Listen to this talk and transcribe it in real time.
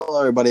Hello,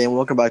 everybody, and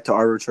welcome back to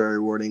Arbitrary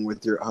Wording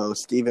with your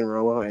host, Stephen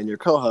Romo, and your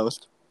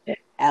co-host,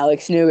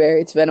 Alex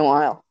Newberry. It's been a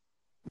while.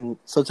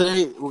 So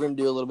today, we're going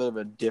to do a little bit of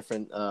a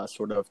different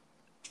sort of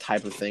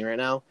type of thing right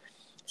now.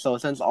 So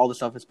since all the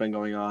stuff that's been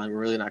going on, we're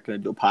really not going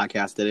to do a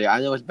podcast today.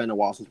 I know it's been a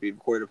while since we've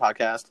recorded a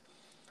podcast,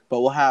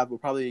 but we'll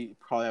probably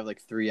have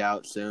like 3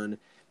 out soon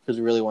because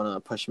we really want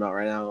to push them out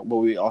right now. But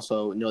we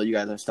also know you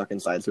guys are stuck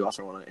inside, so we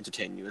also want to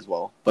entertain you as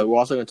well. But we're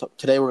also going to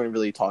today we're going to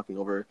really talking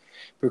over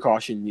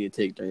precautions you need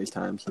to take during these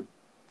times.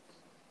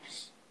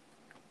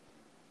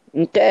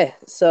 Okay,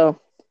 so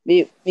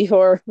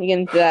before we get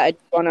into that, I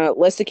want to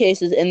list the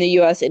cases in the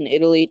U.S. and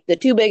Italy. The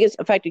two biggest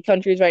affected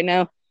countries right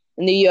now.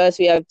 In the U.S.,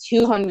 we have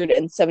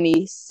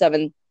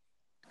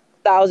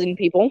 277,000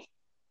 people.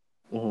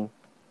 Mm-hmm.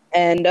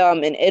 And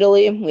in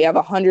Italy, we have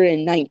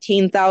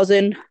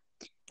 119,000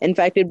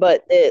 infected,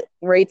 but the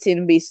rates seem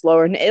to be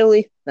slower in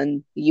Italy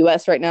than the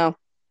U.S. right now.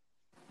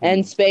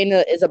 And Spain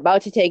is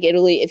about to take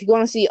Italy. If you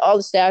want to see all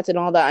the stats and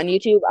all that on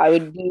YouTube, I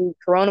would do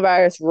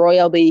Coronavirus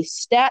Royal B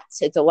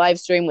Stats. It's a live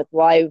stream with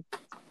live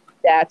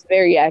stats,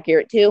 very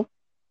accurate too.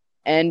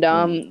 And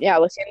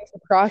let's see any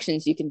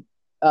precautions you can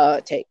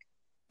take.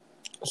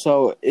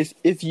 So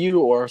if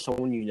you or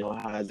someone you know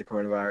has the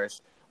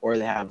coronavirus or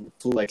they have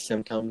flu-like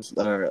symptoms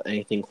that are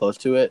anything close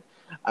to it,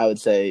 I would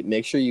say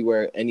make sure you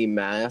wear any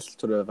mask,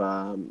 sort of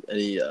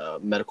any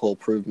medical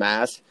approved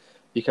mask.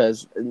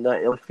 Because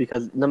no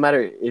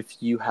matter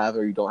if you have it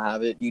or you don't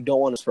have it, you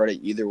don't want to spread it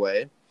either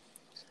way.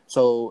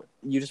 So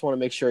you just want to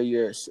make sure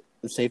the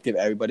safety of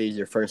everybody is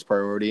your first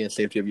priority and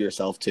safety of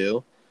yourself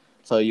too.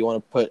 So you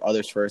want to put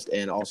others first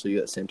and also you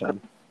at the same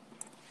time.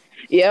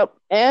 Yep.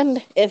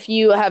 And if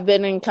you have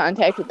been in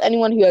contact with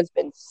anyone who has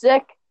been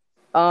sick,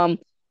 and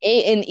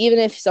even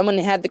if someone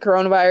had the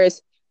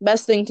coronavirus,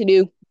 best thing to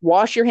do,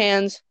 wash your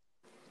hands.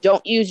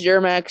 Don't use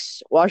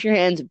Germ-X. Wash your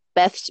hands.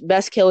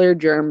 Best killer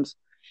germs.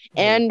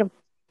 And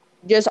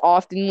just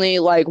oftenly,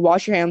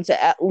 wash your hands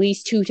at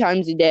least 2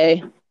 times a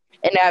day.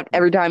 And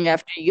every time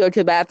after you go to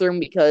the bathroom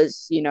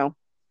because,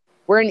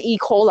 we're in E.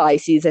 coli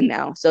season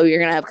now. So you're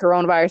going to have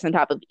coronavirus on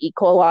top of E.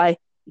 coli. E.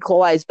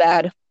 coli is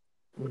bad.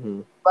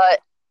 Mm-hmm. But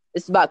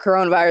it's about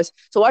coronavirus.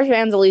 So wash your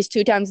hands at least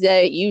 2 times a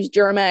day. Use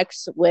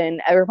Germ-X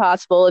whenever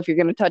possible. If you're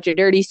going to touch a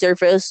dirty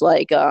surface,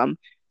 like,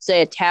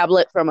 say, a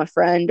tablet from a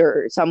friend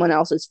or someone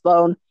else's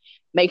phone,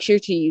 make sure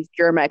to use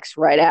Germ-X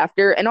right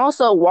after. And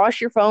also wash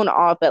your phone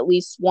off at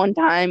least 1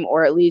 time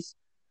or at least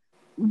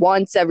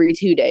once every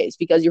 2 days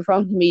because your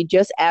phone can be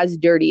just as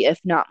dirty, if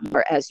not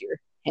more, as your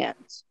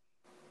hands.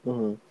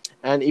 Mm-hmm.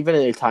 And even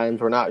at times,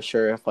 we're not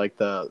sure if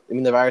the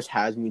virus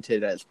has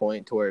mutated at this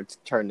point to where it's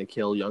starting to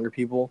kill younger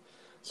people.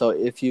 So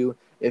if you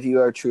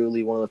are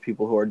truly one of the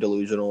people who are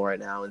delusional right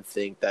now and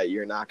think that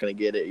you're not going to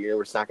get it,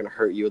 it's not going to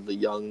hurt you as a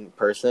young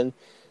person,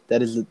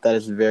 that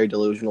is very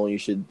delusional. You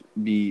should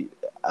be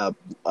a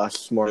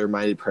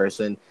smarter-minded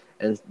person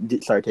and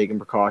start taking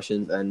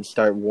precautions and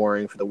start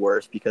worrying for the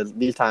worst because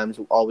these times,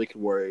 all we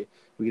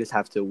just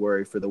have to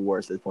worry for the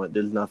worst at this point.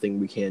 There's nothing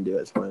we can do at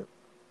this point.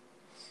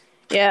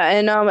 Yeah,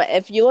 and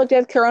if you looked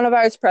at the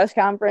coronavirus press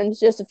conference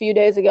just a few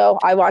days ago,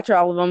 I watch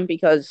all of them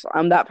because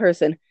I'm that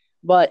person.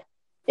 But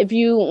if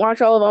you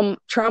watch all of them,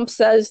 Trump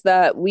says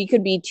that we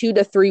could be 2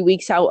 to 3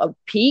 weeks out of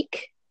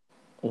peak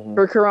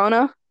for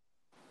corona.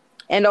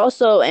 And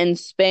also in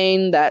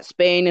Spain, that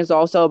Spain is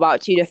also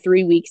about 2 to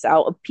 3 weeks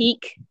out of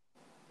peak.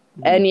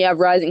 And you have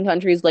rising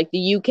countries like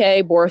the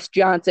UK,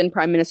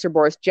 Prime Minister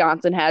Boris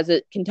Johnson has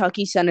it.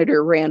 Kentucky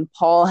Senator Rand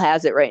Paul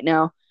has it right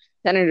now.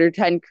 Senator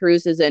Ted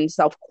Cruz is in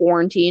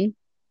self-quarantine.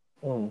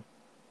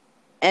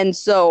 And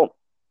so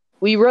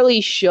we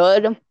really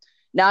should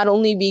not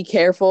only be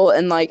careful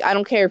and I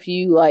don't care if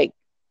you and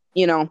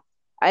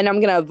I'm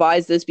going to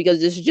advise this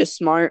because this is just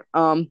smart.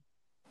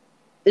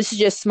 This is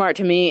just smart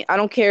to me. I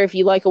don't care if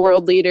you like a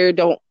world leader,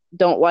 don't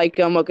like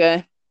them,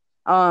 okay?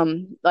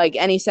 Like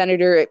any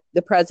senator,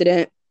 the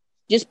president,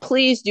 just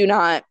please do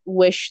not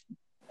wish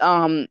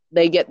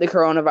they get the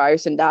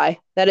coronavirus and die.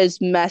 That is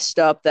messed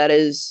up. That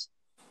is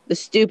the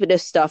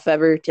stupidest stuff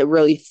ever to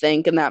really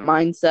think in that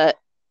mindset.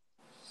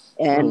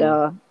 And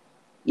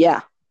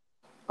yeah.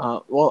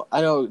 Well,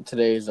 I know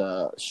today's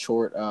a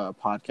short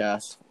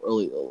podcast,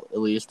 at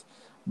least,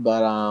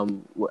 but I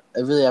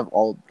really have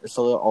all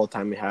the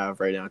time we have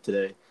right now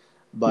today.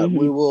 But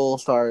we will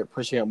start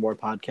pushing out more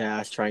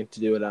podcasts, trying to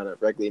do it on a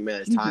regularly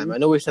managed time. I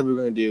know we said we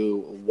were going to do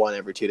 1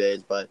 every 2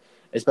 days, but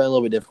it's been a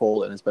little bit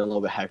difficult and it's been a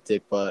little bit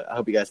hectic. But I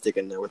hope you guys stick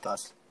in there with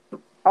us.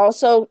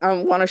 Also, I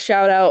want to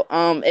shout out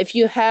if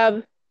you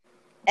have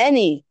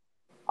any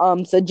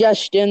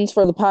suggestions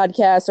for the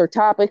podcast or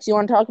topics you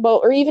want to talk about,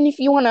 or even if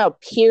you want to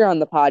appear on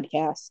the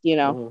podcast,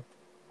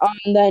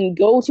 then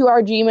go to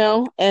our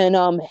Gmail and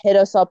hit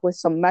us up with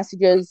some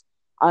messages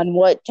on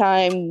what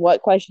time,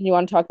 what question you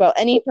want to talk about.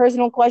 Any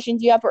personal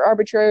questions you have for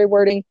arbitrary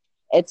wording,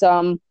 it's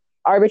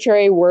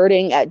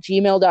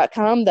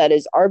arbitrarywording@gmail.com. That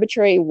is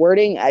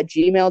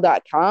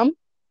arbitrarywording@gmail.com.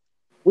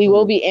 We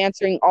will be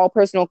answering all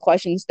personal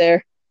questions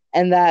there,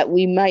 and that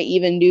we might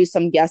even do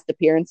some guest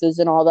appearances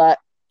and all that.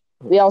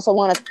 We also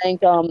want to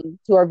thank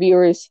to our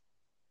viewers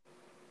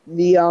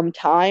the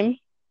time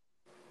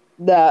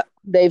that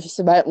they've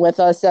spent with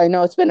us. I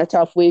know it's been a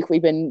tough week.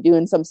 We've been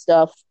doing some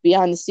stuff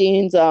behind the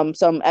scenes,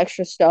 some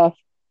extra stuff,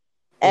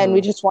 and we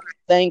Mm-hmm. just want to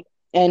thank,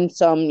 and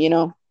some,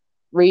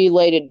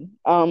 related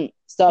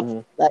stuff Mm-hmm.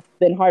 that's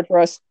been hard for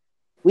us.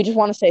 We just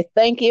want to say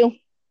thank you,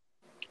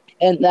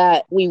 and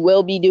that we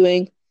will be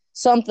doing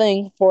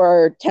something for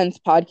our 10th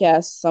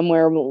podcast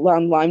somewhere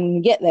along the line when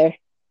we get there.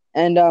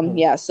 And Mm-hmm.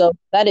 yeah, so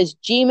that is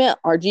Gmail.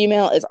 Our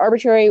Gmail is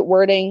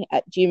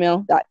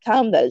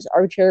arbitrarywording@gmail.com. That is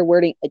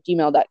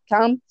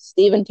arbitrarywording@gmail.com.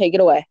 Steven, take it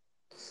away.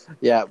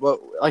 Yeah, well,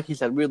 like you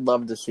said, we'd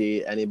love to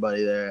see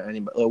anybody there,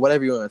 anybody,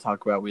 whatever you want to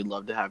talk about. We'd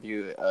love to have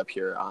you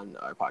appear on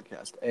our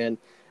podcast. And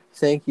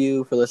thank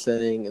you for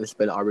listening. This has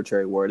been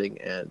Arbitrary Wording,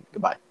 and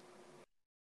goodbye.